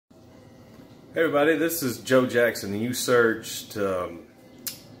Hey everybody, this is Joe Jackson. You searched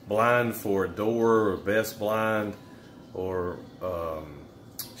blind for a door or best blind or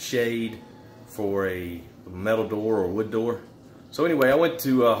shade for a metal door or wood door. So anyway, I went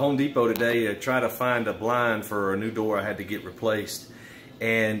to Home Depot today to try to find a blind for a new door I had to get replaced,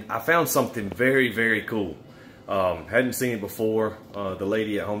 and I found something very, very cool. Hadn't seen it before. The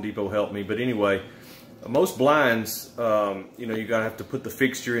lady at Home Depot helped me, but anyway, most blinds, you know, you're gonna have to put the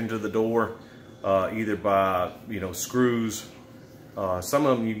fixture into the door. Either by, screws. Some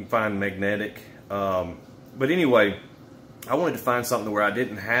of them you can find magnetic. But anyway, I wanted to find something where I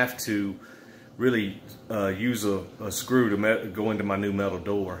didn't have to really use a screw to go into my new metal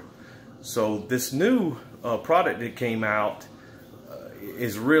door. So this new product that came out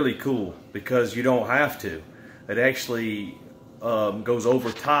is really cool because you don't have to. It actually goes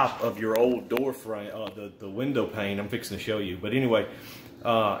over top of your old door frame, the window pane. I'm fixing to show you. But anyway,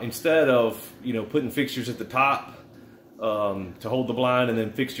 instead of putting fixtures at the top to hold the blind and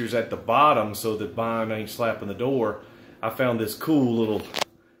then fixtures at the bottom so the blind ain't slapping the door, I found this cool little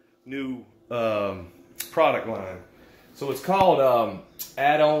new product line. So it's called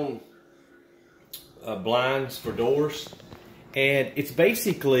Add-on Blinds for doors, and it's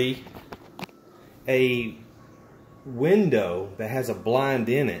basically a window that has a blind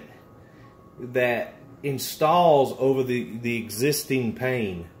in it that installs over the existing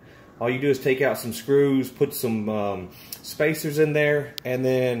pane. All you do is take out some screws, put some spacers in there, and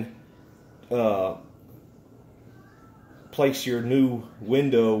then place your new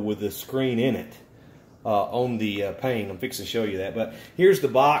window with the screen in it on the pane. I'm fixing to show you that, but here's the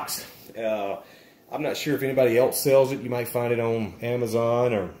box. I'm not sure if anybody else sells it. You might find it on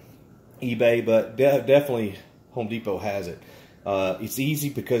Amazon or eBay, but definitely Home Depot has it. It's easy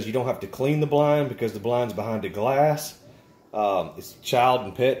because you don't have to clean the blind because the blind's behind the glass. It's child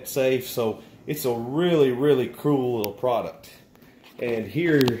and pet safe, so it's a really, really cool little product. And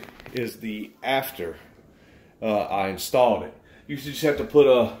here is the after I installed it. You just have to put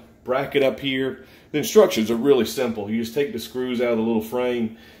a bracket up here. The instructions are really simple. You just take the screws out of the little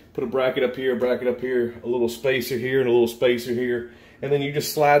frame, put a bracket up here, a little spacer here, and a little spacer here, and then you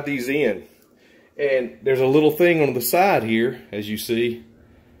just slide these in. And there's a little thing on the side here, as you see.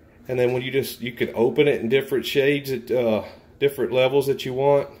 And then when you can open it in different shades at different levels that you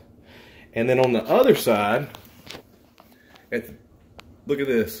want. And then on the other side, look at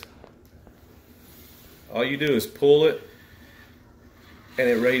this. All you do is pull it, and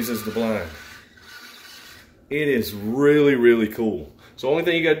it raises the blind. It is really, really cool. So the only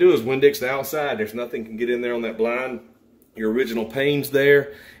thing you got to do is Windex the outside. There's nothing can get in there on that blind. Your original pane's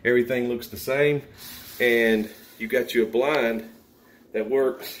there, everything looks the same, and you got you a blind that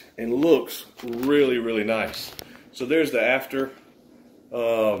works and looks really, really nice. So there's the after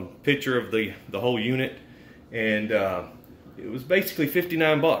picture of the whole unit, and it was basically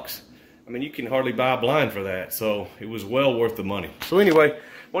 59 bucks. I mean, you can hardly buy a blind for that, so it was well worth the money. So anyway,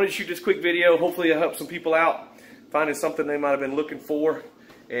 wanted to shoot this quick video. Hopefully I helped some people out finding something they might have been looking for,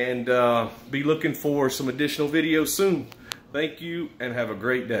 and be looking for some additional videos soon. Thank you, and have a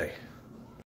great day.